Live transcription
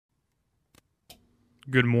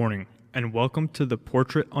Good morning, and welcome to the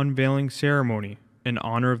Portrait Unveiling Ceremony in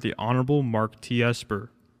honor of the Honorable Mark T. Esper,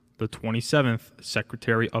 the 27th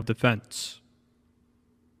Secretary of Defense.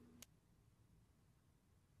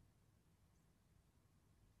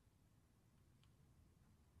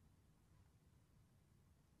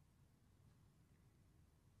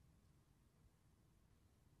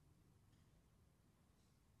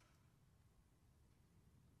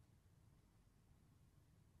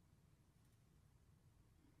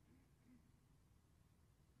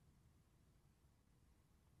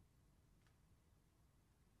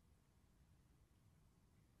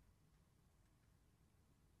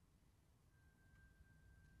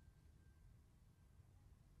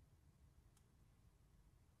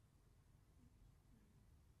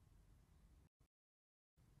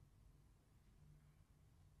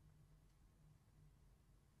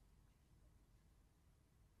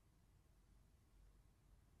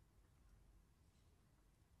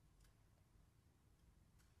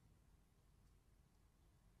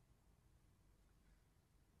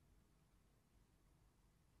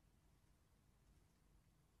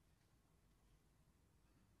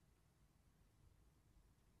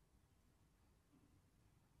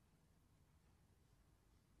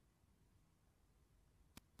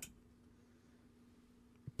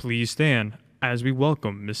 Please stand as we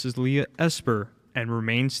welcome Mrs. Leah Esper and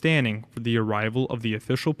remain standing for the arrival of the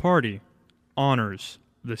official party, honors,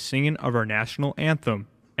 the singing of our national anthem,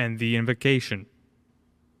 and the invocation.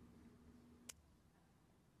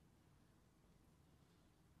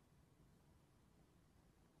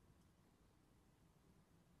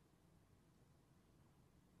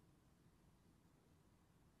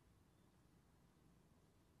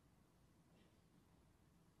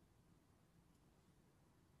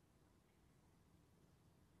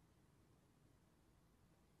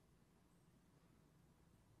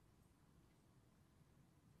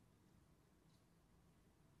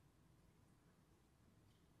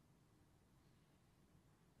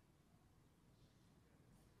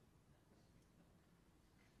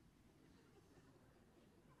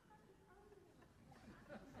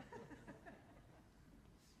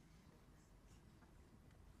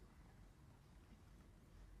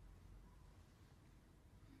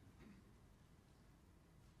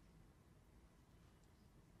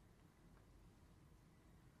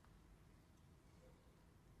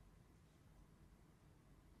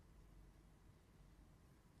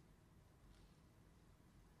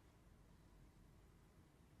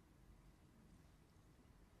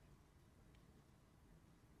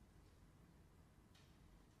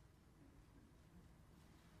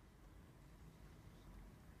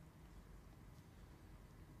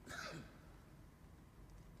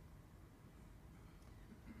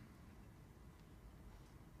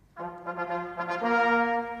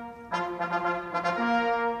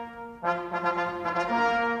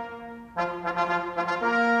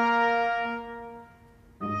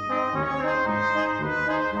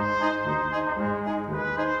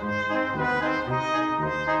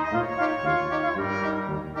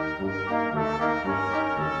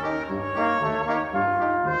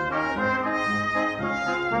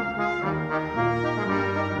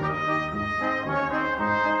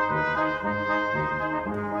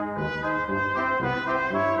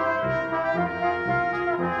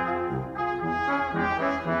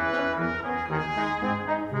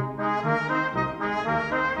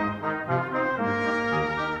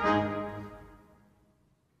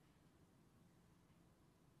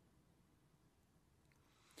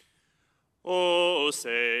 Oh,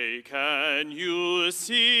 say, can you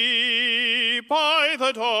see by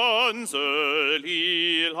the dawn's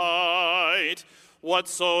early light what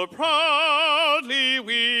so proudly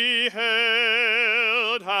we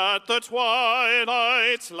hailed at the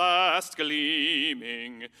twilight's last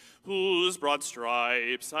gleaming, whose broad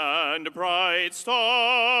stripes and bright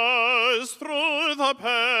stars through the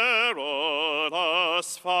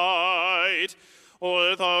perilous fight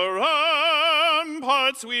o'er the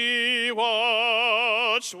ramparts we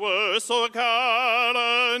watched were so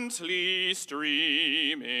gallantly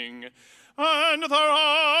streaming, and the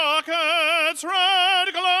rockets'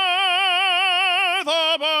 red glare,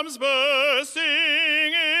 the bombs bursting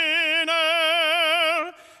in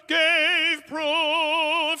air, gave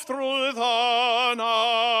proof through the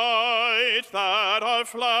night that our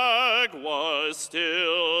flag was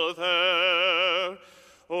still there.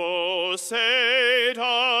 Oh, say,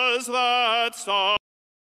 does that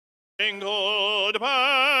star-spangled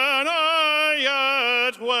banner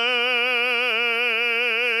yet wave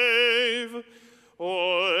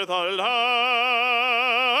o'er the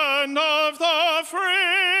land of the free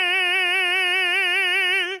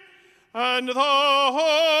and the home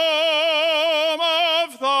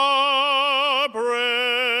of the brave.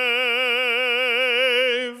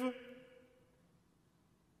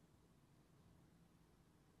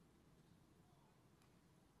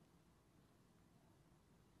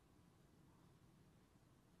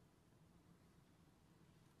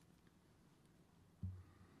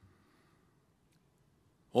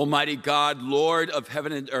 Almighty God, Lord of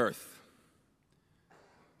heaven and earth,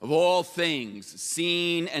 of all things,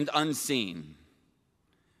 seen and unseen,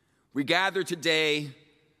 we gather today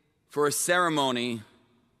for a ceremony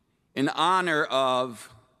in honor of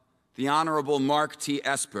the Honorable Mark T.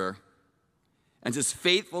 Esper and his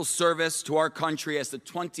faithful service to our country as the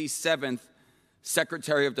 27th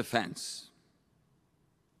Secretary of Defense.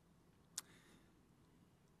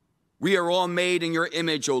 We are all made in your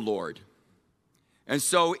image, O Lord. And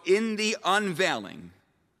so in the unveiling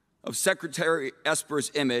of Secretary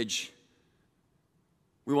Esper's image,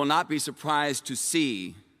 we will not be surprised to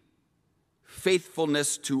see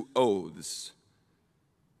faithfulness to oaths,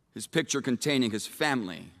 his picture containing his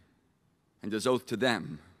family and his oath to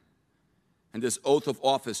them, and his oath of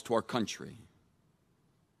office to our country.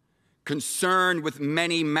 Concerned with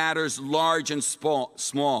many matters large and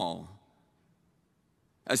small,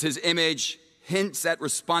 as his image hints at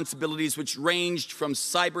responsibilities which ranged from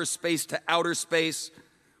cyberspace to outer space,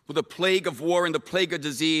 with a plague of war and the plague of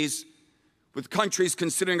disease, with countries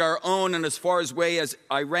considering our own and as far away as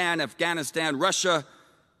Iran, Afghanistan, Russia,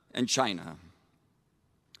 and China.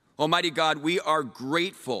 Almighty God, we are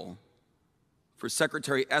grateful for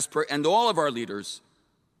Secretary Esper and all of our leaders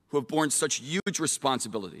who have borne such huge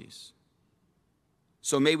responsibilities.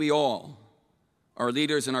 So may we all, our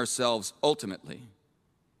leaders and ourselves, ultimately,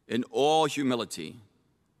 in all humility,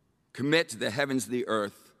 commit the heavens and the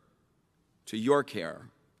earth to your care,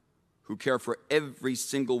 who care for every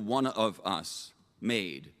single one of us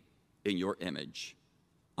made in your image.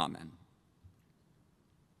 Amen.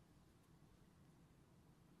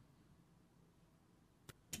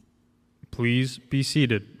 Please be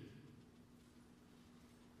seated.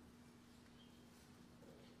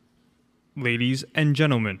 Ladies and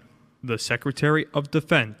gentlemen, the Secretary of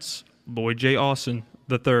Defense, Lloyd J. Austin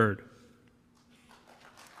III.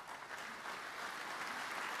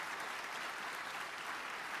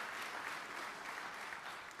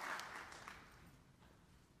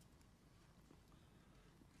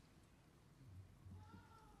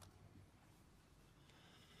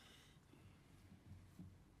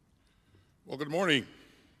 Well, good morning.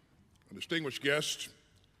 Distinguished guests,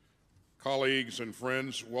 colleagues, and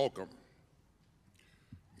friends, welcome.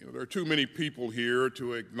 There are too many people here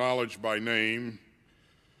to acknowledge by name,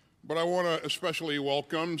 but I want to especially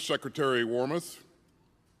welcome Secretary Wormuth,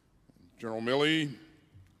 General Milley,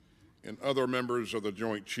 and other members of the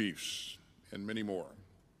Joint Chiefs, and many more.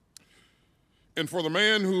 And for the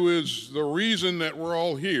man who is the reason that we're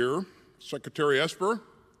all here, Secretary Esper,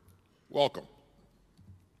 welcome.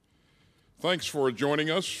 Thanks for joining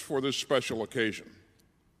us for this special occasion.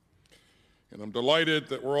 And I'm delighted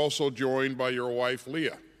that we're also joined by your wife,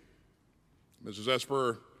 Leah. Mrs.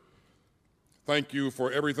 Esper, thank you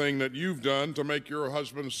for everything that you've done to make your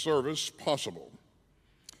husband's service possible,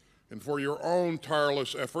 and for your own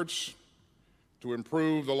tireless efforts to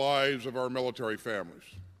improve the lives of our military families.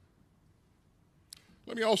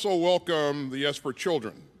 Let me also welcome the Esper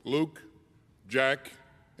children, Luke, Jack,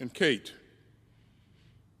 and Kate.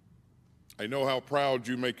 I know how proud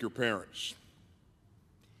you make your parents.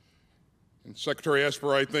 And Secretary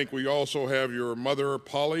Esper, I think we also have your mother,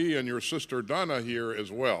 Polly, and your sister, Donna, here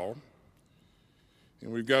as well.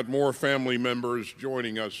 And we've got more family members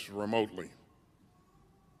joining us remotely.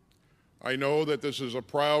 I know that this is a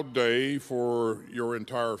proud day for your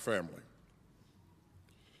entire family.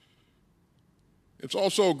 It's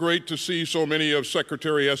also great to see so many of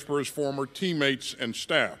Secretary Esper's former teammates and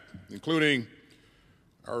staff, including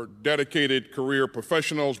our dedicated career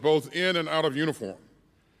professionals, both in and out of uniform,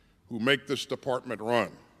 who make this department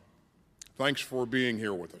run. Thanks for being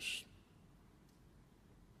here with us.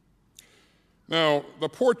 Now, the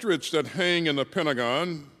portraits that hang in the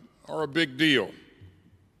Pentagon are a big deal.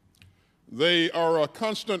 They are a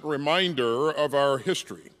constant reminder of our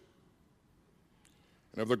history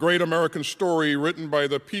and of the great American story written by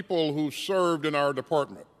the people who served in our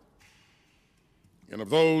department, and of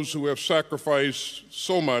those who have sacrificed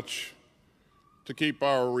so much to keep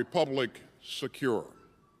our republic secure.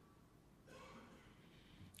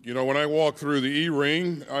 You know, when I walk through the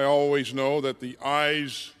E-ring, I always know that the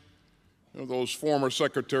eyes of those former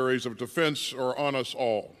secretaries of defense are on us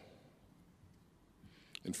all.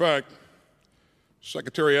 In fact,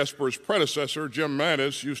 Secretary Esper's predecessor, Jim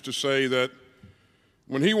Mattis, used to say that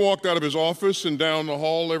When he walked out of his office and down the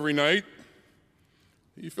hall every night,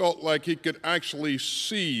 he felt like he could actually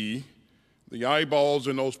see the eyeballs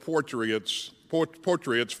in those portraits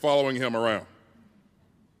following him around.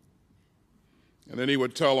 And then he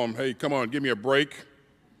would tell them, "Hey, come on, give me a break.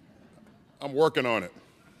 I'm working on it."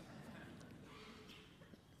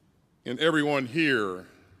 And everyone here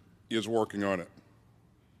is working on it.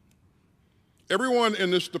 Everyone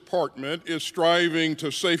in this department is striving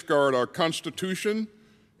to safeguard our Constitution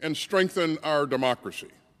and strengthen our democracy.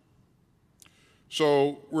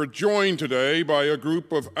 So we're joined today by a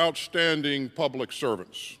group of outstanding public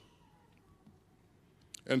servants.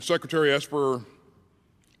 And Secretary Esper,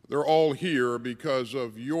 they're all here because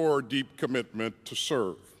of your deep commitment to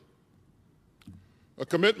serve. A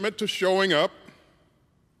commitment to showing up,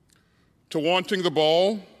 to wanting the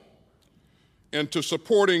ball, and to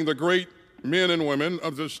supporting the great men and women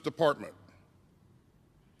of this department.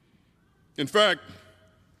 In fact,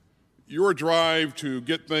 your drive to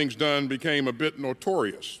get things done became a bit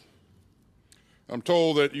notorious. I'm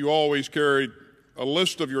told that you always carried a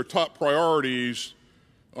list of your top priorities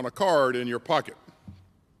on a card in your pocket.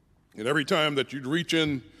 And every time that you'd reach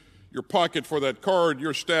in your pocket for that card,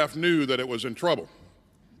 your staff knew that it was in trouble.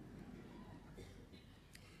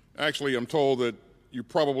 Actually, I'm told that you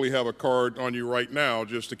probably have a card on you right now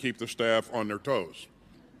just to keep the staff on their toes.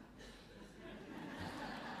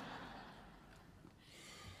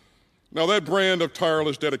 Now, that brand of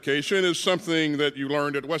tireless dedication is something that you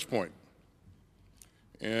learned at West Point.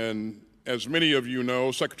 And as many of you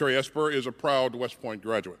know, Secretary Esper is a proud West Point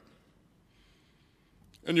graduate.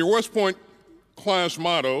 And your West Point class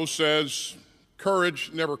motto says,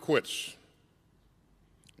 "Courage never quits."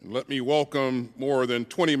 And let me welcome more than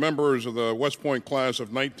 20 members of the West Point class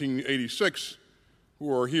of 1986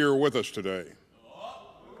 who are here with us today.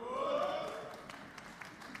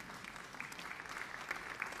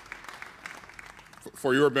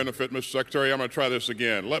 For your benefit, Mr. Secretary, I'm going to try this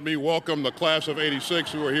again. Let me welcome the class of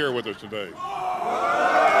 '86 who are here with us today.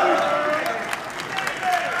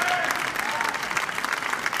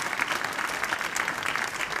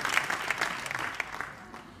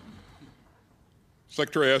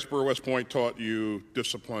 Secretary Esper, West Point taught you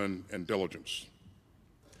discipline and diligence.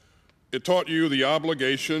 It taught you the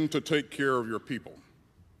obligation to take care of your people.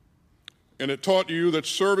 And it taught you that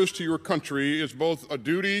service to your country is both a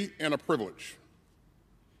duty and a privilege.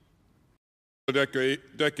 For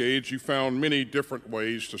decades, you found many different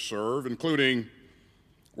ways to serve, including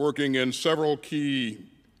working in several key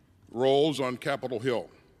roles on Capitol Hill.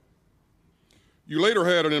 You later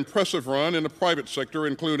had an impressive run in the private sector,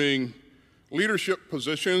 including leadership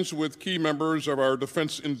positions with key members of our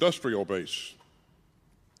defense industrial base.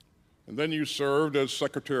 And then you served as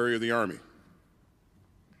Secretary of the Army.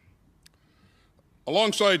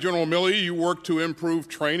 Alongside General Milley, you worked to improve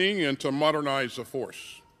training and to modernize the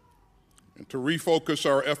force, and to refocus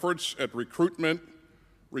our efforts at recruitment,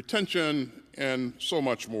 retention, and so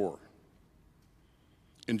much more.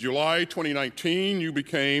 In July 2019, you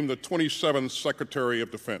became the 27th Secretary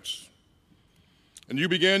of Defense, and you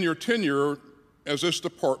began your tenure as this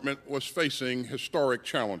department was facing historic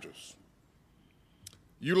challenges.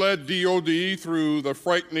 You led DoD through the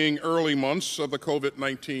frightening early months of the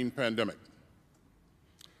COVID-19 pandemic.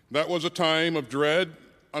 That was a time of dread,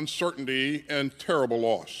 uncertainty, and terrible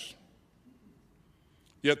loss.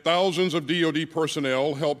 Yet thousands of DoD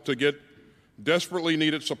personnel helped to get desperately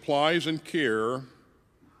needed supplies and care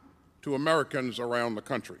to Americans around the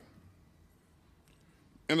country.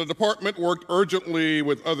 And the department worked urgently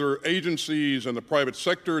with other agencies and the private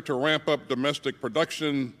sector to ramp up domestic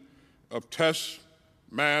production of tests,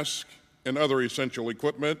 masks, and other essential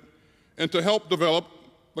equipment, and to help develop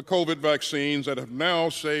the COVID vaccines that have now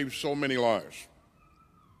saved so many lives.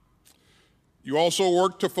 You also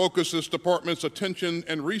worked to focus this department's attention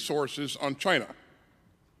and resources on China,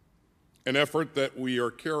 an effort that we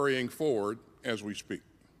are carrying forward as we speak.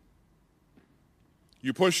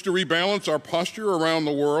 You pushed to rebalance our posture around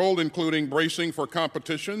the world, including bracing for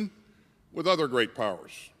competition with other great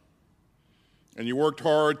powers. And you worked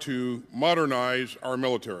hard to modernize our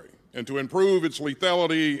military and to improve its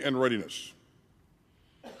lethality and readiness.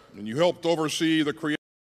 And you helped oversee the creation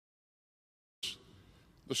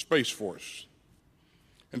of the Space Force.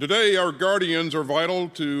 And today, our guardians are vital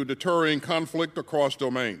to deterring conflict across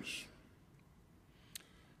domains.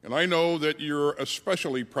 And I know that you're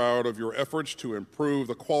especially proud of your efforts to improve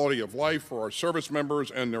the quality of life for our service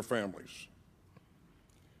members and their families.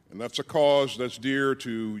 And that's a cause that's dear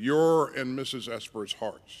to your and Mrs. Esper's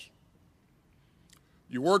hearts.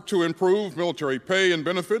 You work to improve military pay and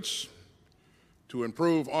benefits, to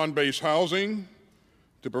improve on-base housing,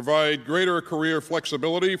 to provide greater career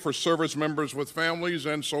flexibility for service members with families,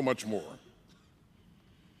 and so much more.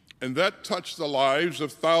 And that touched the lives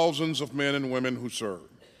of thousands of men and women who served.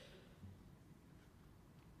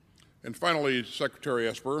 And finally, Secretary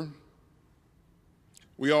Esper,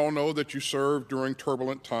 we all know that you served during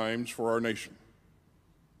turbulent times for our nation.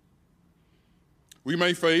 We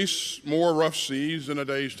may face more rough seas in the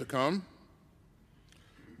days to come,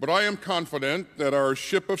 but I am confident that our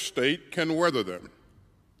ship of state can weather them.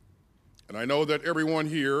 And I know that everyone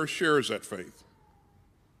here shares that faith.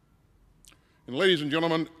 And ladies and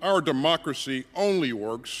gentlemen, our democracy only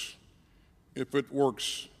works if it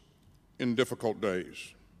works in difficult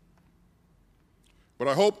days. But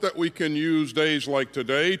I hope that we can use days like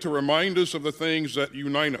today to remind us of the things that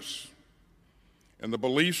unite us and the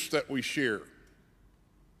beliefs that we share.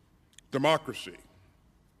 Democracy,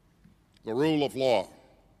 the rule of law,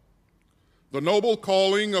 the noble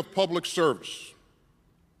calling of public service,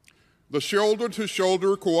 the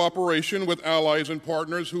shoulder-to-shoulder cooperation with allies and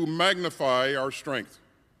partners who magnify our strength,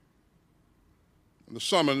 and the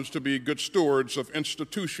summons to be good stewards of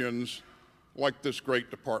institutions like this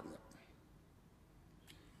great department,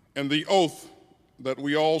 and the oath that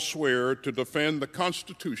we all swear to defend the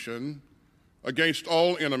Constitution against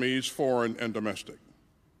all enemies, foreign and domestic.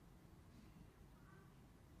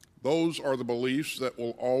 Those are the beliefs that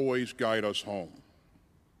will always guide us home.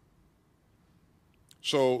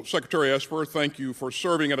 So, Secretary Esper, thank you for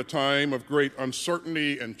serving at a time of great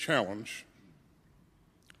uncertainty and challenge.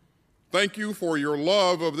 Thank you for your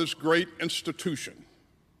love of this great institution.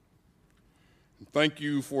 Thank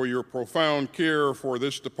you for your profound care for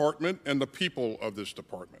this department and the people of this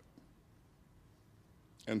department.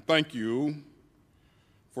 And thank you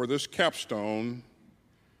for this capstone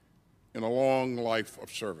in a long life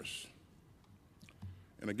of service.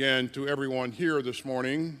 And again, to everyone here this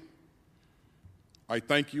morning, I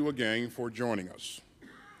thank you again for joining us.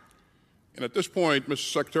 And at this point,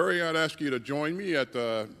 Mr. Secretary, I'd ask you to join me at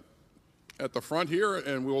the front here,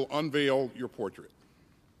 and we'll unveil your portrait.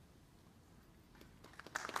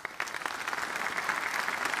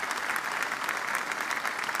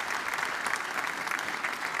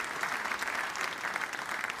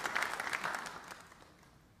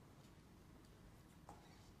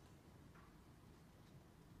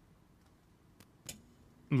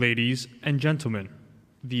 Ladies and gentlemen,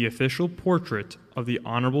 the official portrait of the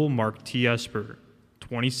Honorable Mark T. Esper,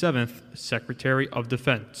 27th Secretary of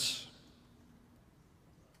Defense.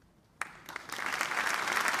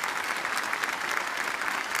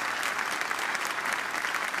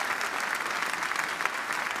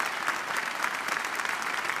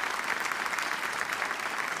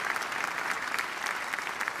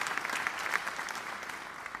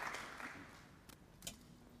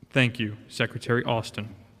 Thank you, Secretary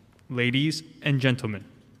Austin. Ladies and gentlemen,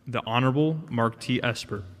 the Honorable Mark T.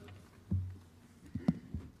 Esper.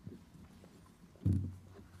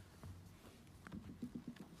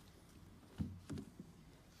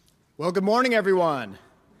 Well, good morning, everyone.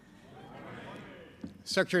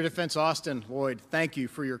 Secretary of Defense Austin Lloyd, thank you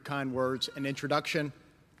for your kind words and introduction.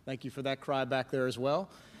 Thank you for that cry back there as well.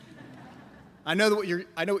 I know what your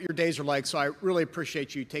days are like, so I really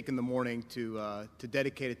appreciate you taking the morning to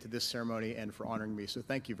dedicate it to this ceremony and for honoring me. So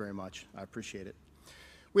thank you very much. I appreciate it.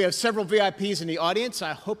 We have several VIPs in the audience.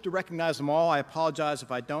 I hope to recognize them all. I apologize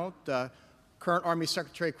if I don't. Current Army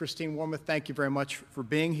Secretary Christine Wormuth, thank you very much for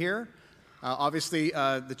being here. Obviously,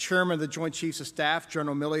 the Chairman of the Joint Chiefs of Staff,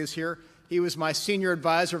 General Milley, is here. He was my senior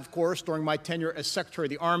advisor, of course, during my tenure as Secretary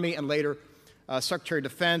of the Army and later Secretary of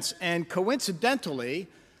Defense. And coincidentally,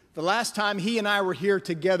 the last time he and I were here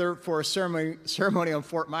together for a ceremony on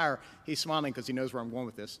Fort Myer, he's smiling because he knows where I'm going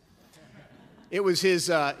with this. It was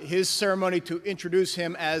his ceremony to introduce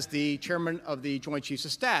him as the Chairman of the Joint Chiefs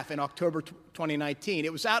of Staff in October 2019.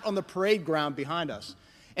 It was out on the parade ground behind us,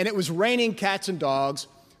 and it was raining cats and dogs.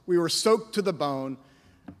 We were soaked to the bone.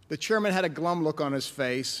 The chairman had a glum look on his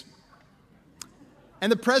face.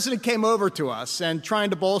 And the president came over to us and, trying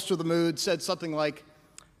to bolster the mood, said something like,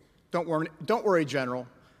 don't worry, General.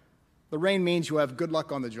 The rain means you have good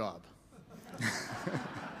luck on the job.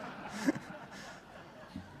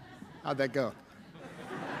 How'd that go?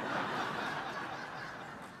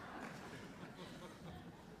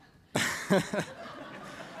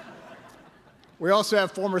 We also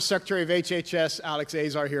have former Secretary of HHS, Alex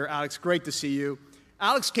Azar, here. Alex, great to see you.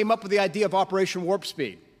 Alex came up with the idea of Operation Warp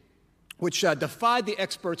Speed, which defied the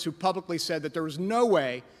experts who publicly said that there was no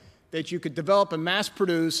way that you could develop and mass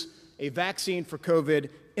produce a vaccine for COVID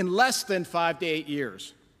in less than 5 to 8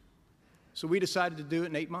 years. So we decided to do it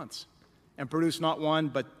in 8 months and produce not one,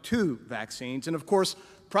 but 2 vaccines. And of course,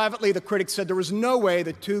 Privately, the critics said there was no way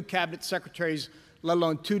that two cabinet secretaries, let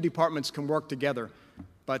alone two departments, can work together.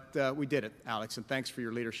 But we did it, Alex, and thanks for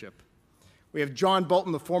your leadership. We have John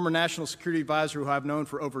Bolton, the former National Security Advisor who I've known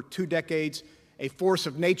for over 2 decades, a force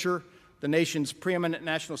of nature, the nation's preeminent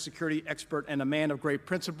national security expert, and a man of great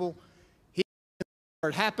principle. He was where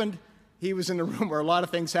it happened. He was in the room where a lot of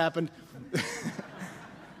things happened.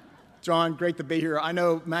 John, great to be here. I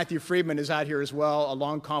know Matthew Friedman is out here as well, a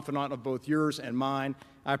long confidant of both yours and mine.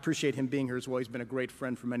 I appreciate him being here as well. He's been a great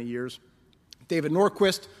friend for many years. David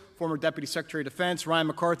Norquist, former Deputy Secretary of Defense, Ryan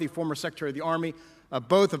McCarthy, former Secretary of the Army,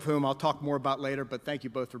 both of whom I'll talk more about later, but thank you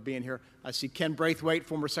both for being here. I see Ken Braithwaite,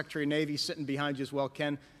 former Secretary of Navy, sitting behind you as well.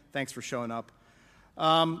 Ken, thanks for showing up.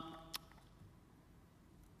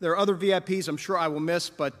 There are other VIPs I'm sure I will miss,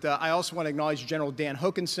 but I also want to acknowledge General Dan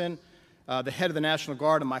Hokanson, the head of the National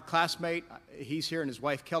Guard and my classmate. He's here, and his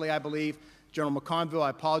wife Kelly, I believe. General McConville, I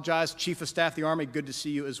apologize. Chief of Staff of the Army, good to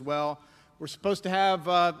see you as well. We're supposed to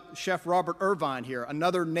have Chef Robert Irvine here,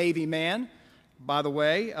 another Navy man, by the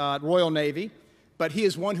way, Royal Navy. But he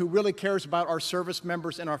is one who really cares about our service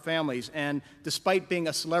members and our families. And despite being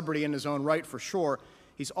a celebrity in his own right, for sure,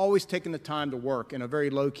 he's always taken the time to work in a very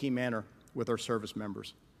low-key manner with our service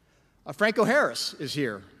members. Franco Harris is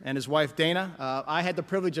here, and his wife Dana. I had the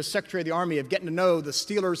privilege as Secretary of the Army of getting to know the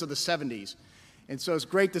Steelers of the 70s. And so it's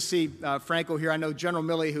great to see Franco here. I know General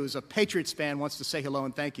Milley, who is a Patriots fan, wants to say hello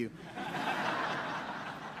and thank you.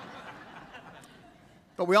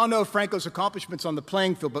 But we all know Franco's accomplishments on the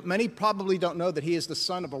playing field, but many probably don't know that he is the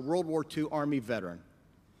son of a World War II Army veteran.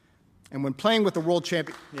 And when playing with the world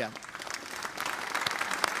champion,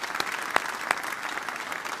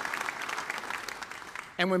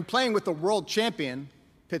 And when playing with the world champion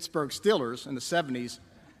Pittsburgh Steelers in the 70s,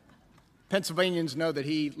 Pennsylvanians know that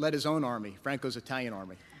he led his own army, Franco's Italian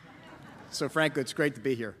army. So Franco, it's great to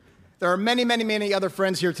be here. There are many, many, many other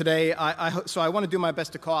friends here today, so I want to do my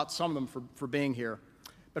best to call out some of them for being here.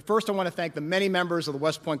 But first, I want to thank the many members of the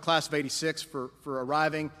West Point Class of '86 for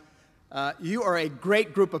arriving. You are a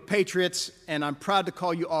great group of patriots, and I'm proud to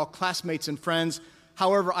call you all classmates and friends.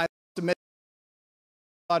 However, I admit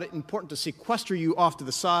I thought it important to sequester you off to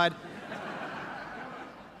the side.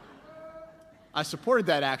 I supported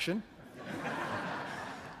that action,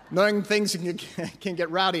 knowing things can get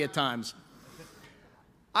rowdy at times.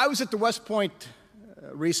 I was at the West Point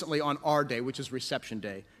recently on our day, which is reception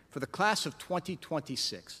day, for the class of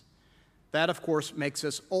 2026. That, of course, makes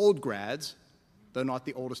us old grads, though not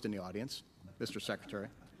the oldest in the audience, Mr. Secretary,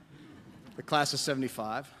 the class of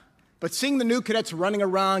 75. But seeing the new cadets running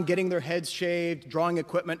around, getting their heads shaved, drawing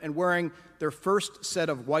equipment, and wearing their first set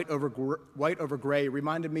of white over gray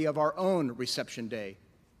reminded me of our own reception day.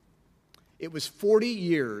 It was 40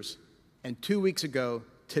 years and 2 weeks ago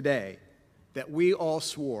today that we all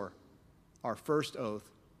swore our first oath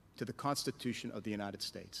to the Constitution of the United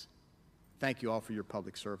States. Thank you all for your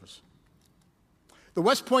public service. The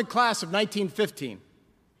West Point class of 1915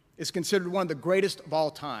 is considered one of the greatest of all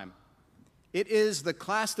time. It is the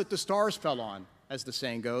class that the stars fell on, as the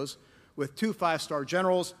saying goes, with 2 5-star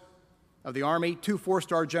generals of the Army, 2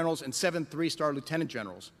 4-star generals, and 7 3-star lieutenant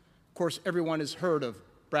generals. Of course, everyone has heard of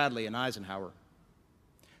Bradley and Eisenhower.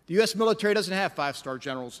 The U.S. military doesn't have 5-star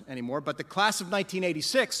generals anymore, but the class of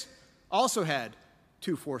 1986 also had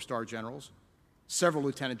 2 4-star generals, several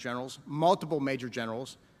lieutenant generals, multiple major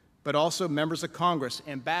generals, but also members of Congress,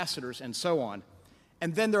 ambassadors, and so on.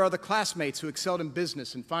 And then there are the classmates who excelled in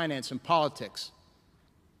business and finance and politics.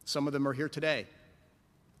 Some of them are here today.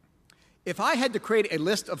 If I had to create a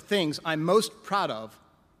list of things I'm most proud of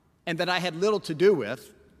and that I had little to do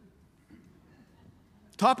with,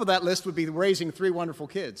 top of that list would be raising 3 wonderful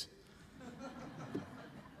kids.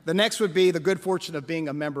 The next would be the good fortune of being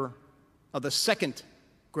a member of the second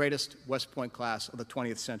greatest West Point class of the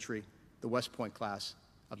 20th century, the West Point class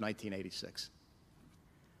of 1986.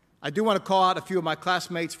 I do want to call out a few of my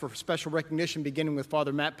classmates for special recognition, beginning with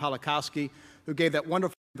Father Matt Palakowski, who gave that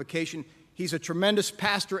wonderful invocation. He's a tremendous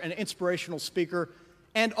pastor and inspirational speaker,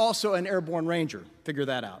 and also an airborne ranger. Figure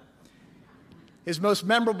that out. His most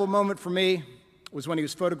memorable moment for me was when he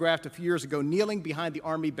was photographed a few years ago kneeling behind the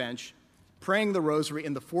Army bench, praying the rosary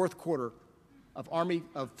in the 4th quarter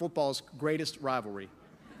of football's greatest rivalry.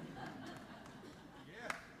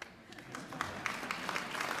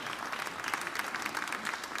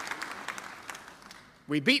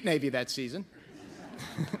 We beat Navy that season.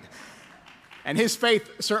 And his faith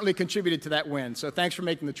certainly contributed to that win. So thanks for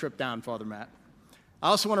making the trip down, Father Matt. I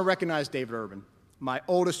also want to recognize David Urban, my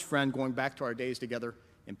oldest friend going back to our days together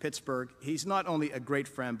in Pittsburgh. He's not only a great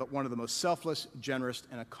friend, but one of the most selfless, generous,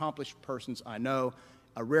 and accomplished persons I know,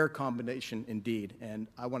 a rare combination indeed. And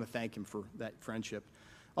I want to thank him for that friendship.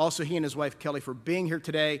 Also, he and his wife, Kelly, for being here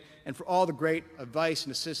today and for all the great advice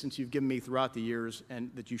and assistance you've given me throughout the years and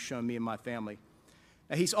that you've shown me and my family.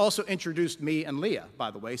 Now, he's also introduced me and Leah, by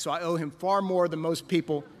the way, so I owe him far more than most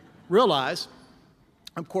people realize.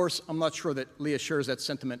 Of course, I'm not sure that Leah shares that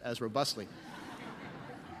sentiment as robustly.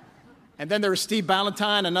 And then there's Steve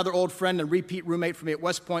Ballantyne, another old friend and repeat roommate for me at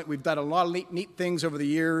West Point. We've done a lot of neat things over the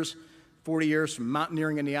years, 40 years, from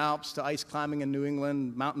mountaineering in the Alps to ice climbing in New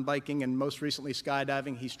England, mountain biking, and most recently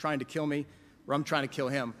skydiving. He's trying to kill me, or I'm trying to kill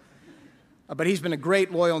him. But he's been a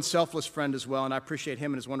great, loyal, and selfless friend as well, and I appreciate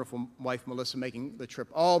him and his wonderful wife, Melissa, making the trip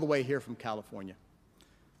all the way here from California.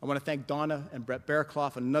 I want to thank Donna and Brett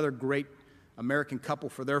Bearclough, another great American couple,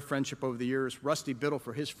 for their friendship over the years, Rusty Biddle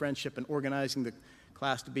for his friendship in organizing the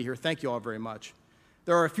class to be here. Thank you all very much.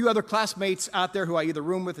 There are a few other classmates out there who I either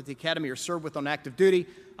room with at the academy or serve with on active duty.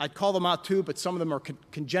 I'd call them out too, but some of them are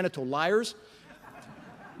congenital liars.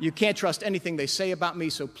 You can't trust anything they say about me,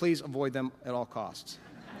 so please avoid them at all costs.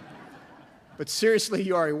 But seriously,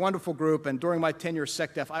 you are a wonderful group, and during my tenure as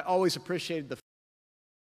SecDef, I always appreciated the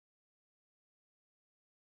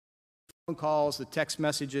phone calls, the text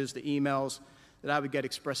messages, the emails that I would get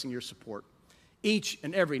expressing your support. Each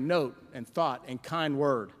and every note and thought and kind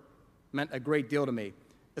word meant a great deal to me,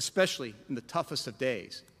 especially in the toughest of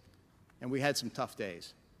days. And we had some tough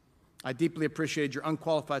days. I deeply appreciated your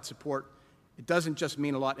unqualified support. It doesn't just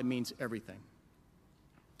mean a lot, it means everything.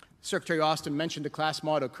 Secretary Austin mentioned the class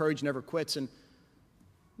motto, courage never quits, and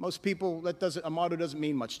most people, a motto doesn't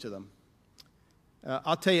mean much to them.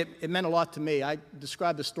 I'll tell you, it meant a lot to me. I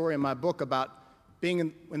described the story in my book about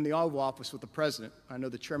being in the Oval Office with the President. I know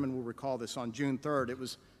the chairman will recall this on June 3rd. It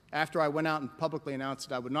was after I went out and publicly announced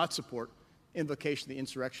that I would not support invocation of the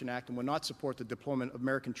Insurrection Act and would not support the deployment of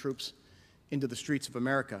American troops into the streets of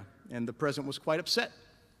America. And the President was quite upset,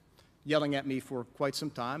 yelling at me for quite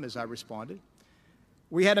some time as I responded.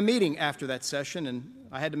 We had a meeting after that session, and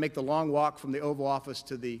I had to make the long walk from the Oval Office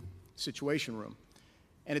to the Situation Room.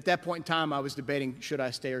 And at that point in time, I was debating, should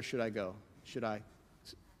I stay or should I go? Should I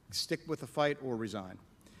stick with the fight or resign?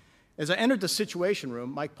 As I entered the Situation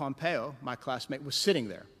Room, Mike Pompeo, my classmate, was sitting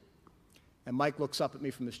there. And Mike looks up at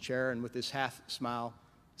me from his chair and with his half smile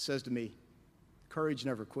says to me, "Courage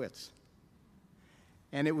never quits."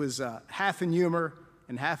 And it was half in humor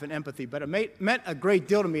and half in empathy, but it meant a great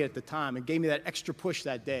deal to me at the time and gave me that extra push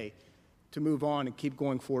that day to move on and keep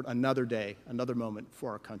going forward another day, another moment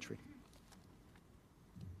for our country.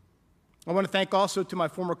 I want to thank also to my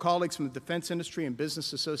former colleagues from the defense industry and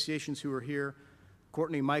business associations who are here,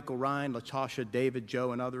 Courtney, Michael, Ryan, Latasha, David,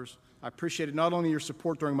 Joe, and others. I appreciated not only your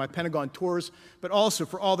support during my Pentagon tours, but also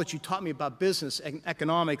for all that you taught me about business and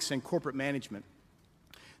economics and corporate management.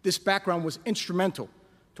 This background was instrumental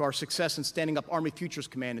to our success in standing up Army Futures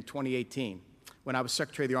Command in 2018, when I was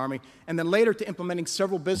Secretary of the Army, and then later to implementing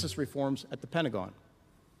several business reforms at the Pentagon.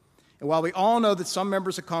 And while we all know that some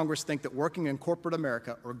members of Congress think that working in corporate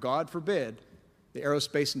America, or God forbid, the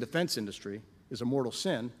aerospace and defense industry, is a mortal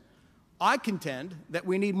sin, I contend that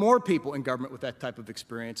we need more people in government with that type of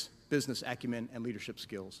experience, business acumen, and leadership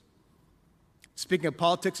skills. Speaking of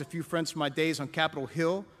politics, a few friends from my days on Capitol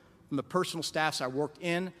Hill, from the personal staffs I worked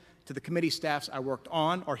in to the committee staffs I worked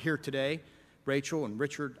on, are here today. Rachel and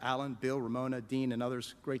Richard, Alan, Bill, Ramona, Dean, and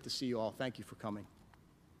others. Great to see you all. Thank you for coming.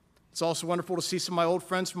 It's also wonderful to see some of my old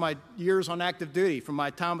friends from my years on active duty, from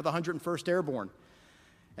my time with the 101st Airborne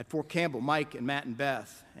at Fort Campbell, Mike and Matt and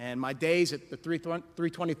Beth, and my days at the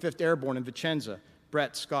 325th Airborne in Vicenza,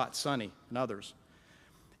 Brett, Scott, Sonny, and others.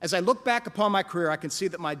 As I look back upon my career, I can see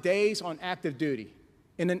that my days on active duty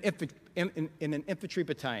in an infantry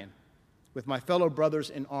battalion with my fellow brothers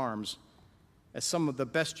in arms as some of the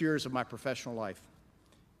best years of my professional life.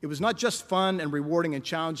 It was not just fun and rewarding and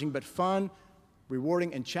challenging, but fun,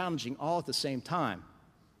 rewarding, and challenging all at the same time.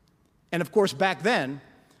 And of course, back then,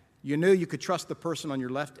 you knew you could trust the person on your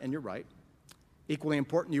left and your right. Equally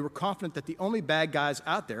important, you were confident that the only bad guys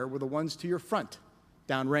out there were the ones to your front,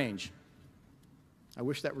 downrange. I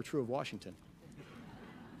wish that were true of Washington.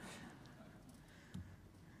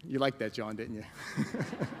 You liked that, John, didn't you?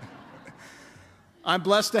 I'm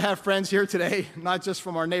blessed to have friends here today, not just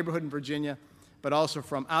from our neighborhood in Virginia, but also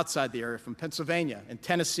from outside the area, from Pennsylvania and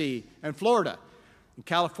Tennessee and Florida and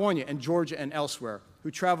California and Georgia and elsewhere,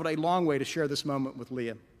 who traveled a long way to share this moment with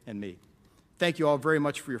Leah and me. Thank you all very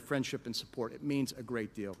much for your friendship and support. It means a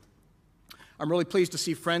great deal. I'm really pleased to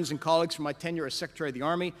see friends and colleagues from my tenure as Secretary of the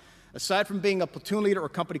Army. Aside from being a platoon leader or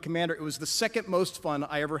company commander, it was the second most fun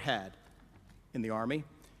I ever had in the Army.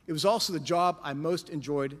 It was also the job I most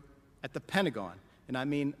enjoyed at the Pentagon, and I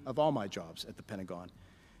mean of all my jobs at the Pentagon.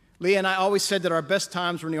 Leah and I always said that our best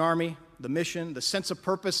times were in the Army, the mission, the sense of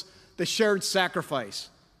purpose, the shared sacrifice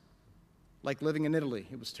like living in Italy.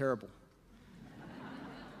 It was terrible.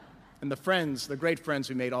 And the great friends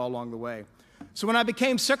we made all along the way. So when I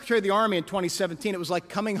became Secretary of the Army in 2017, it was like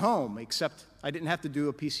coming home, except I didn't have to do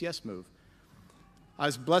a PCS move. I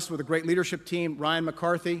was blessed with a great leadership team, Ryan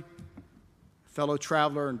McCarthy, fellow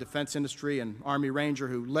traveler in defense industry and Army Ranger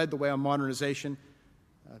who led the way on modernization.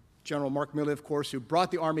 General Mark Milley, of course, who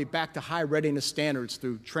brought the Army back to high readiness standards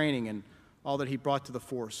through training and all that he brought to the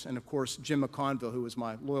force. And, of course, Jim McConville, who was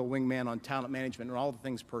my loyal wingman on talent management and all the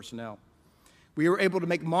things personnel. We were able to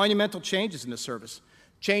make monumental changes in the service,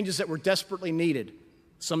 changes that were desperately needed,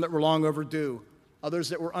 some that were long overdue, others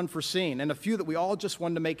that were unforeseen, and a few that we all just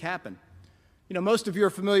wanted to make happen. You know, most of you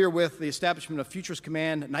are familiar with the establishment of Futures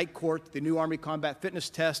Command, Night Court, the new Army Combat Fitness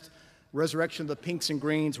Test, resurrection of the pinks and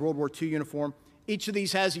greens, World War II uniform. Each of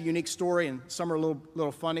these has a unique story, and some are a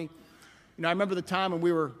little funny. You know, I remember the time when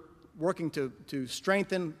we were working to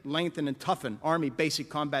strengthen, lengthen, and toughen Army basic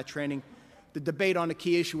combat training. The debate on the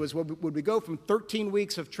key issue was, would we go from 13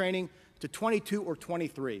 weeks of training to 22 or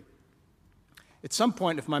 23? At some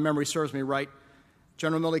point, if my memory serves me right,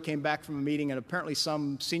 General Milley came back from a meeting, and apparently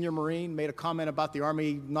some senior Marine made a comment about the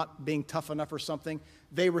Army not being tough enough or something.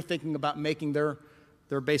 They were thinking about making their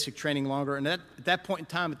basic training longer. And at that point in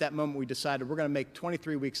time, at that moment, we decided we're going to make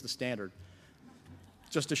 23 weeks the standard,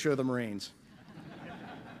 just to show the Marines.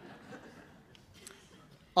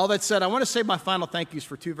 All that said, I want to say my final thank yous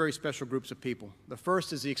for two very special groups of people. The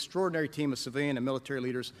first is the extraordinary team of civilian and military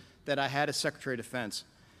leaders that I had as Secretary of Defense.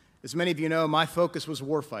 As many of you know, my focus was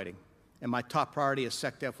warfighting, and my top priority as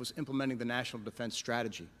SecDef was implementing the National Defense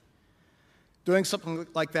Strategy. Doing something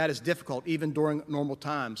like that is difficult, even during normal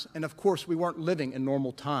times. And of course, we weren't living in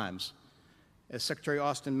normal times. As Secretary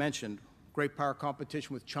Austin mentioned, great power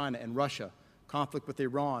competition with China and Russia, conflict with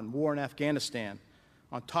Iran, war in Afghanistan.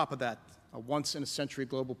 On top of that, a once-in-a-century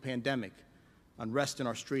global pandemic, unrest in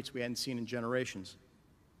our streets we hadn't seen in generations.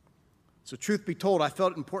 So truth be told, I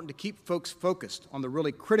felt it important to keep folks focused on the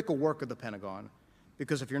really critical work of the Pentagon,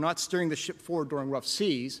 because if you're not steering the ship forward during rough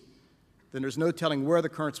seas, then there's no telling where the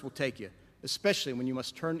currents will take you, especially when you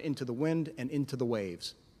must turn into the wind and into the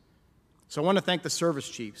waves. So I want to thank the service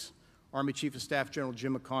chiefs, Army Chief of Staff General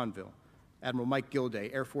Jim McConville, Admiral Mike Gilday,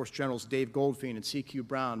 Air Force Generals Dave Goldfein and C.Q.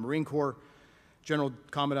 Brown, Marine Corps General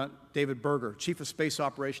Commandant David Berger, Chief of Space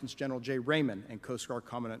Operations General Jay Raymond, and Coast Guard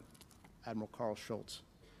Commandant Admiral Carl Schultz.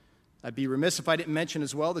 I'd be remiss if I didn't mention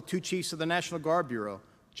as well the two chiefs of the National Guard Bureau,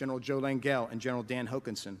 General Joe Langell and General Dan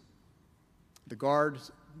Hokanson. The Guard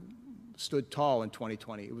stood tall in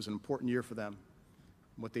 2020. It was an important year for them,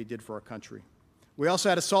 what they did for our country. We also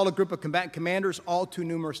had a solid group of combatant commanders, all too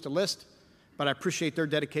numerous to list, but I appreciate their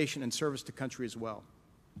dedication and service to country as well.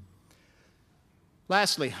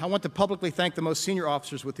 Lastly, I want to publicly thank the most senior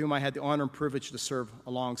officers with whom I had the honor and privilege to serve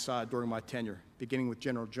alongside during my tenure, beginning with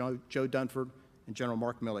General Joe Dunford and General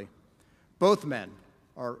Mark Milley. Both men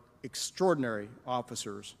are extraordinary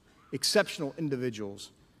officers, exceptional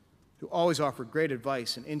individuals who always offered great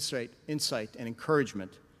advice and insight and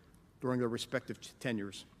encouragement during their respective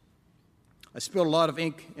tenures. I spilled a lot of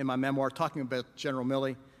ink in my memoir talking about General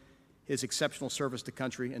Milley, his exceptional service to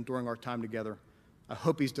country, and during our time together. I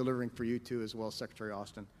hope he's delivering for you too as well, Secretary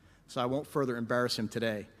Austin. So I won't further embarrass him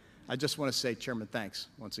today. I just want to say, Chairman, thanks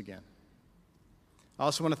once again. I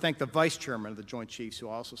also want to thank the Vice Chairman of the Joint Chiefs, who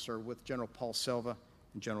I also served with, General Paul Selva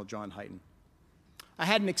and General John Hyten. I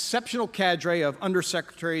had an exceptional cadre of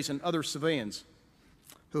undersecretaries and other civilians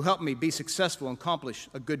who helped me be successful and accomplish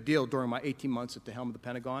a good deal during my 18 months at the helm of the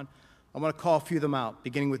Pentagon. I want to call a few of them out,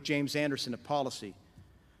 beginning with James Anderson at Policy,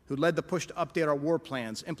 who led the push to update our war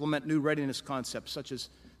plans, implement new readiness concepts such as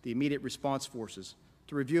the immediate response forces,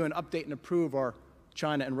 to review and update and approve our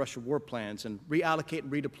China and Russia war plans, and reallocate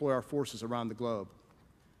and redeploy our forces around the globe.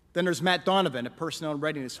 Then there's Matt Donovan at Personnel and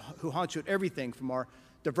Readiness, who honchoed everything from our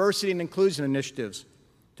diversity and inclusion initiatives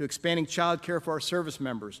to expanding child care for our service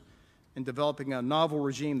members and developing a novel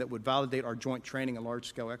regime that would validate our joint training and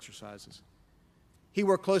large-scale exercises. He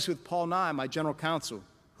worked closely with Paul Nye, my general counsel,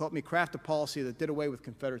 who helped me craft a policy that did away with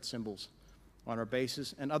Confederate symbols on our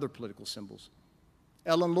bases and other political symbols.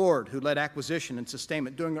 Ellen Lord, who led acquisition and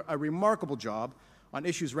sustainment, doing a remarkable job on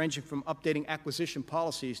issues ranging from updating acquisition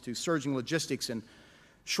policies to surging logistics and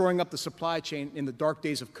shoring up the supply chain in the dark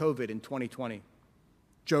days of COVID in 2020.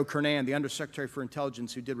 Joe Kernan, the Undersecretary for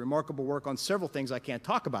Intelligence, who did remarkable work on several things I can't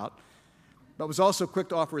talk about, but was also quick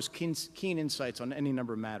to offer his keen insights on any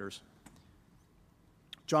number of matters.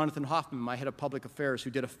 Jonathan Hoffman, my head of public affairs,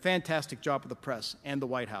 who did a fantastic job with the press and the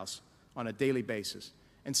White House on a daily basis,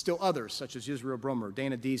 and still others, such as Israel Bromer,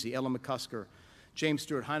 Dana Deasy, Ellen McCusker, James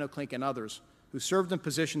Stewart, Heino Klink, and others, who served in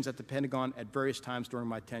positions at the Pentagon at various times during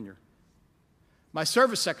my tenure. My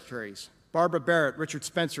service secretaries, Barbara Barrett, Richard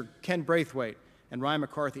Spencer, Ken Braithwaite, and Ryan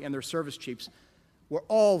McCarthy and their service chiefs were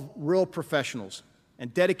all real professionals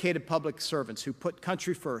and dedicated public servants who put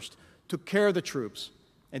country first, took care of the troops,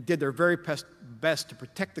 and did their very best to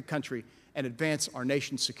protect the country and advance our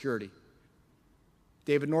nation's security.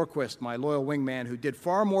 David Norquist, my loyal wingman, who did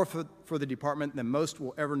far more for the department than most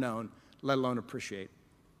will ever know, let alone appreciate.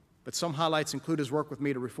 But some highlights include his work with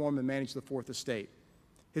me to reform and manage the Fourth Estate,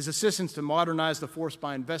 his assistance to modernize the force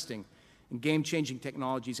by investing in game-changing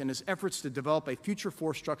technologies, and his efforts to develop a future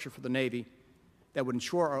force structure for the Navy that would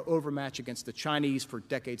ensure our overmatch against the Chinese for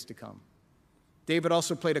decades to come. David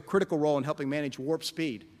also played a critical role in helping manage warp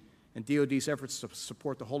speed and DoD's efforts to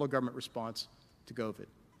support the whole of government response to COVID.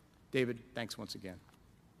 David, thanks once again.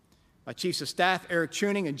 My chiefs of staff, Eric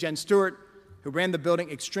Tuning and Jen Stewart, who ran the building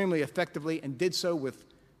extremely effectively and did so with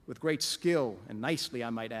great skill and nicely, I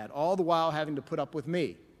might add, all the while having to put up with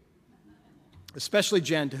me. Especially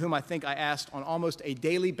Jen, to whom I think I asked on almost a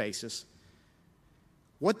daily basis,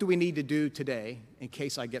 what do we need to do today in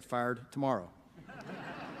case I get fired tomorrow?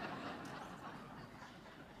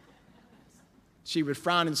 She would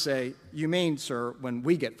frown and say, "You mean, sir, when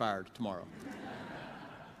we get fired tomorrow?"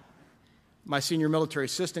 My senior military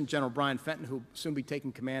assistant, General Brian Fenton, who will soon be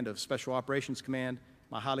taking command of Special Operations Command,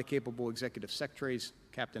 my highly capable executive secretaries,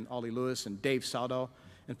 Captain Ollie Lewis and Dave Saldo,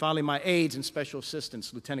 and finally my aides and special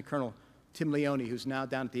assistants, Lieutenant Colonel Tim Leone, who's now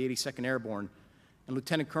down at the 82nd Airborne, and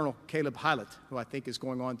Lieutenant Colonel Caleb Hylett, who I think is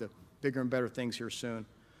going on to bigger and better things here soon,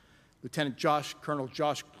 Colonel Josh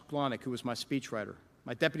Glonick, who was my speechwriter,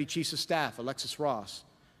 my Deputy Chiefs of Staff, Alexis Ross,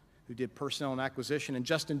 who did personnel and acquisition, and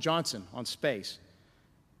Justin Johnson on space,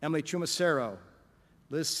 Emily Chumacero,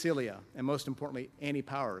 Liz Celia, and most importantly, Annie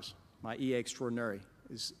Powers, my EA extraordinary.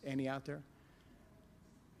 Is Annie out there?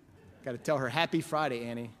 Got to tell her, happy Friday,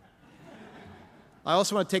 Annie. I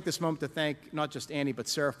also want to take this moment to thank not just Annie, but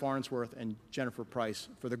Sarah Farnsworth and Jennifer Price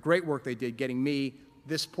for the great work they did getting me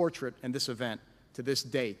this portrait and this event to this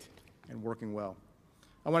date and working well.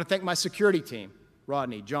 I want to thank my security team,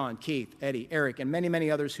 Rodney, John, Keith, Eddie, Eric, and many,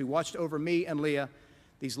 many others who watched over me and Leah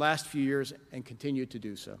these last few years and continue to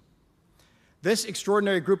do so. This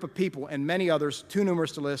extraordinary group of people and many others, too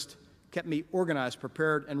numerous to list, kept me organized,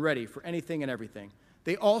 prepared, and ready for anything and everything.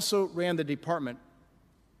 They also ran the department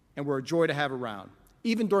and were a joy to have around.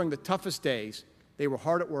 Even during the toughest days, they were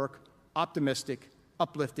hard at work, optimistic,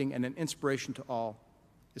 uplifting, and an inspiration to all,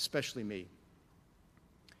 especially me.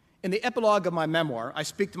 In the epilogue of my memoir, I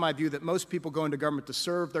speak to my view that most people go into government to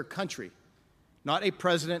serve their country, not a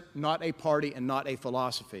president, not a party, and not a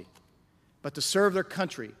philosophy, but to serve their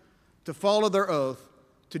country, to follow their oath,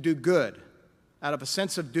 to do good, out of a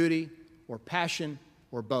sense of duty or passion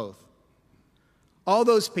or both. All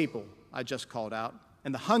those people I just called out,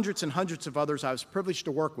 and the hundreds and hundreds of others I was privileged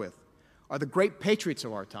to work with, are the great patriots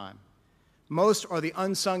of our time. Most are the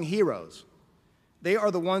unsung heroes. They are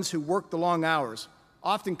the ones who worked the long hours,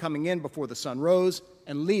 often coming in before the sun rose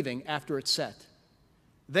and leaving after it set.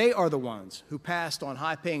 They are the ones who passed on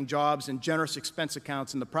high-paying jobs and generous expense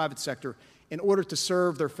accounts in the private sector in order to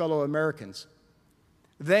serve their fellow Americans.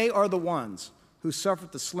 They are the ones who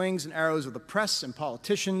suffered the slings and arrows of the press and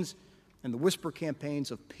politicians and the whisper campaigns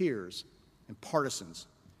of peers and partisans.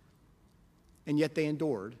 And yet they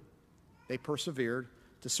endured, they persevered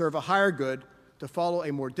to serve a higher good, to follow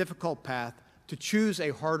a more difficult path, to choose a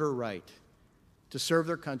harder right, to serve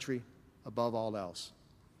their country above all else.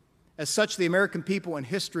 As such, the American people and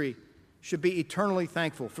history should be eternally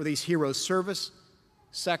thankful for these heroes' service,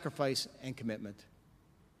 sacrifice, and commitment.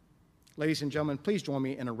 Ladies and gentlemen, please join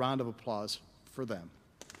me in a round of applause for them.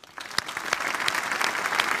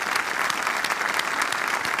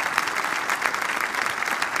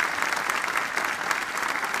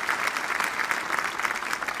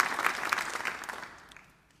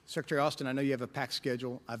 Secretary Austin, I know you have a packed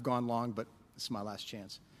schedule. I've gone long, but this is my last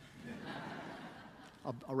chance.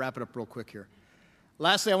 I'll wrap it up real quick here.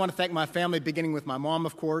 Lastly, I want to thank my family, beginning with my mom,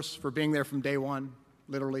 of course, for being there from day one,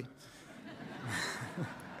 literally.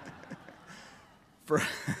 for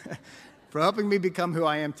helping me become who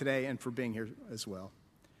I am today and for being here as well.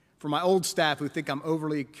 For my old staff who think I'm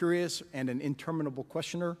overly curious and an interminable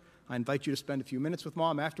questioner, I invite you to spend a few minutes with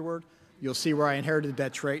Mom afterward. You'll see where I inherited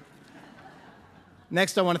that trait.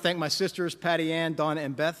 Next, I want to thank my sisters, Patty Ann, Donna,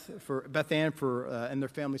 and Beth Ann and their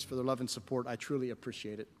families for their love and support. I truly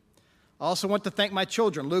appreciate it. I also want to thank my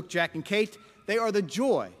children, Luke, Jack, and Kate. They are the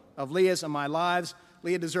joy of Leah's and my lives.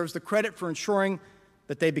 Leah deserves the credit for ensuring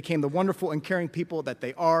that they became the wonderful and caring people that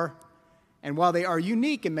they are. And while they are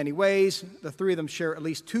unique in many ways, the three of them share at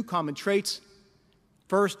least two common traits.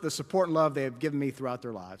 First, the support and love they have given me throughout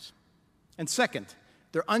their lives. And second,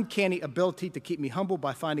 their uncanny ability to keep me humble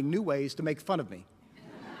by finding new ways to make fun of me.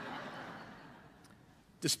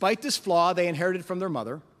 Despite this flaw they inherited from their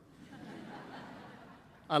mother,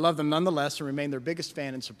 I love them nonetheless and remain their biggest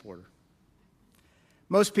fan and supporter.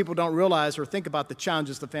 Most people don't realize or think about the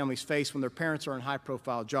challenges the families face when their parents are in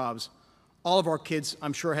high-profile jobs. All of our kids,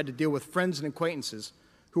 I'm sure, had to deal with friends and acquaintances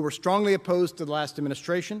who were strongly opposed to the last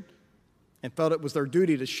administration and felt it was their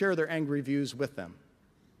duty to share their angry views with them.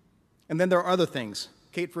 And then there are other things.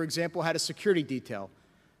 Kate, for example, had a security detail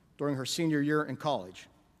during her senior year in college.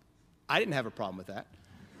 I didn't have a problem with that.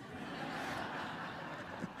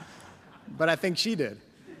 But I think she did.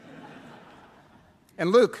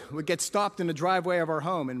 And Luke would get stopped in the driveway of our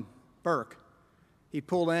home in Burke. He'd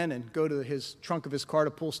pull in and go to his trunk of his car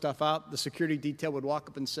to pull stuff out. The security detail would walk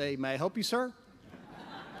up and say, "May I help you, sir?"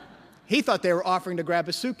 He thought they were offering to grab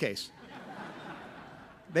his suitcase.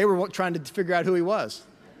 They were trying to figure out who he was.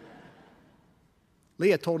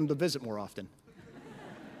 Leah told him to visit more often.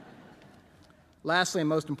 Lastly, and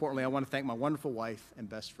most importantly, I want to thank my wonderful wife and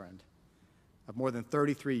best friend of more than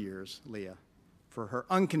 33 years, Leah, for her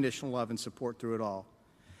unconditional love and support through it all.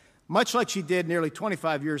 Much like she did nearly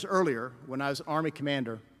 25 years earlier when I was Army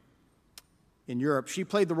commander in Europe, she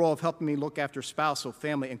played the role of helping me look after spousal,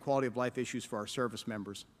 family, and quality of life issues for our service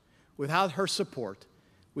members. Without her support,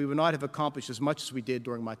 we would not have accomplished as much as we did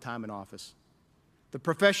during my time in office. The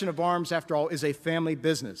profession of arms, after all, is a family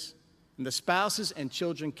business, and the spouses and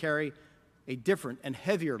children carry a different and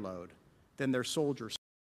heavier load than their soldiers,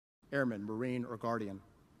 airman, Marine, or Guardian.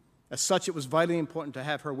 As such, it was vitally important to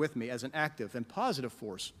have her with me as an active and positive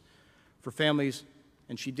force for families,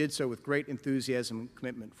 and she did so with great enthusiasm and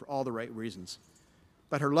commitment for all the right reasons.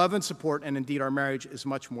 But her love and support, and indeed our marriage, is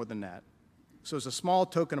much more than that. So as a small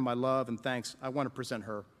token of my love and thanks, I want to present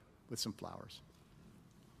her with some flowers.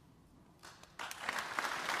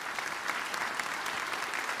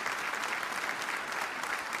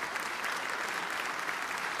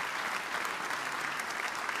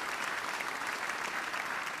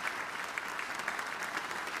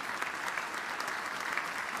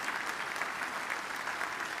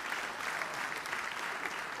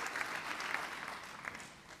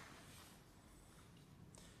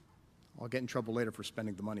 I'll get in trouble later for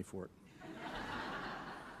spending the money for it.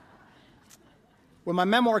 When my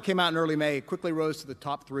memoir came out in early May, it quickly rose to the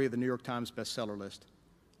top 3 of the New York Times bestseller list.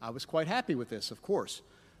 I was quite happy with this, of course.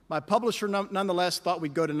 My publisher nonetheless thought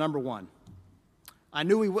we'd go to number 1. I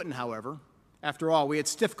knew we wouldn't, however. After all, we had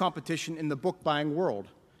stiff competition in the book-buying world.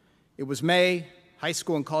 It was May, high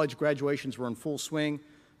school and college graduations were in full swing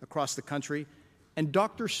across the country, and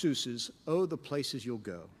Dr. Seuss's "Oh, the Places You'll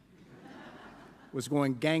Go" was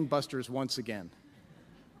going gangbusters once again.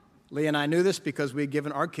 Leah and I knew this because we had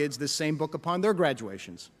given our kids this same book upon their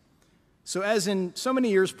graduations. So as in so many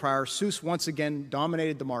years prior, Seuss once again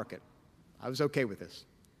dominated the market. I was okay with this.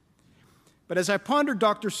 But as I pondered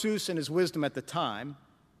Dr. Seuss and his wisdom at the time,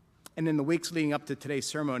 and in the weeks leading up to today's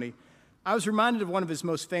ceremony, I was reminded of one of his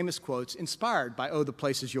most famous quotes, inspired by "Oh, the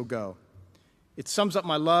Places You'll Go." It sums up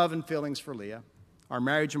my love and feelings for Leah, our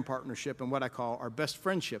marriage and partnership, and what I call our best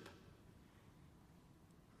friendship.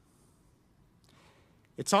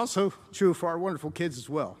 It's also true for our wonderful kids as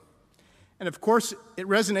well. And of course, it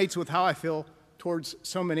resonates with how I feel towards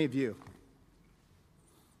so many of you.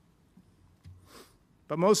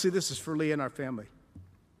 But mostly this is for Leah and our family.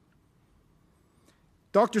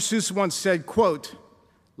 Dr. Seuss once said, quote,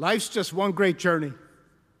 "Life's just one great journey.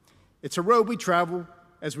 It's a road we travel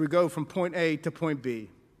as we go from point A to point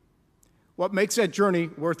B. What makes that journey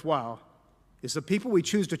worthwhile is the people we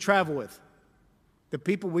choose to travel with, the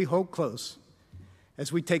people we hold close,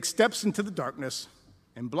 as we take steps into the darkness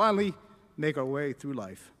and blindly make our way through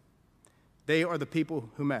life. They are the people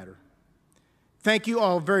who matter. Thank you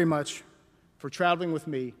all very much for traveling with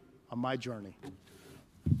me on my journey."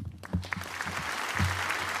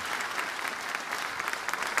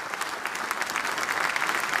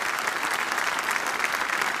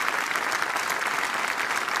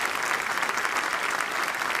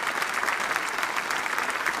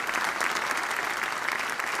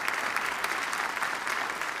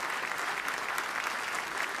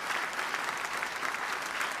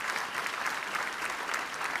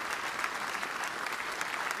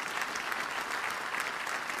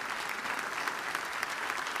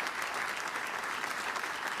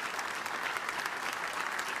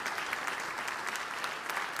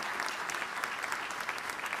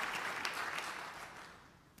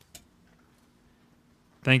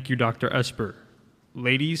 Thank you, Dr. Esper.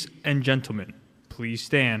 Ladies and gentlemen, please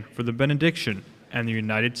stand for the benediction and the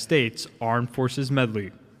United States Armed Forces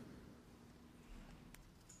Medley.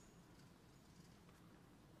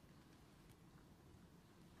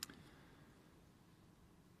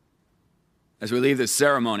 As we leave this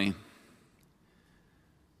ceremony,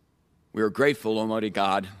 we are grateful, Almighty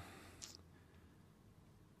God,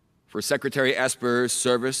 for Secretary Esper's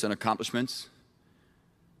service and accomplishments,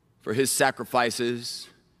 for his sacrifices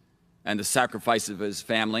and the sacrifice of his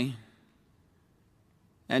family,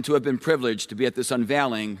 and to have been privileged to be at this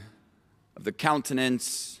unveiling of the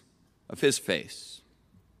countenance of his face.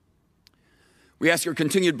 We ask your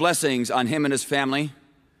continued blessings on him and his family,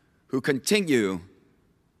 who continue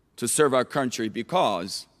to serve our country,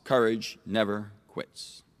 because courage never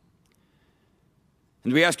quits.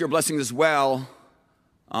 And we ask your blessings as well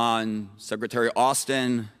on Secretary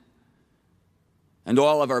Austin and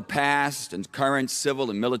all of our past and current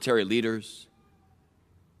civil and military leaders.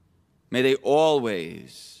 May they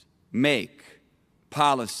always make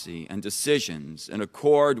policy and decisions in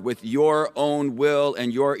accord with your own will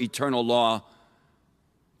and your eternal law,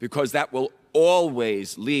 because that will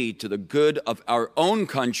always lead to the good of our own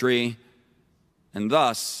country and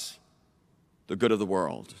thus the good of the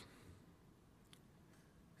world.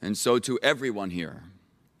 And so to everyone here,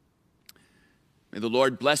 may the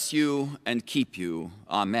Lord bless you and keep you.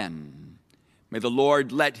 Amen. May the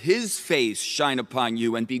Lord let his face shine upon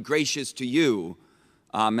you and be gracious to you.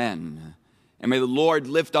 Amen. And may the Lord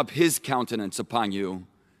lift up his countenance upon you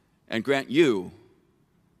and grant you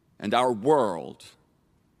and our world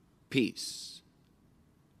peace.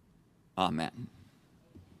 Amen.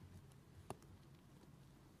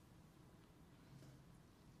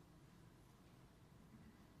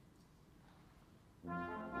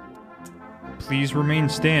 Please remain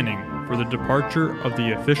standing for the departure of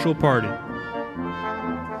the official party.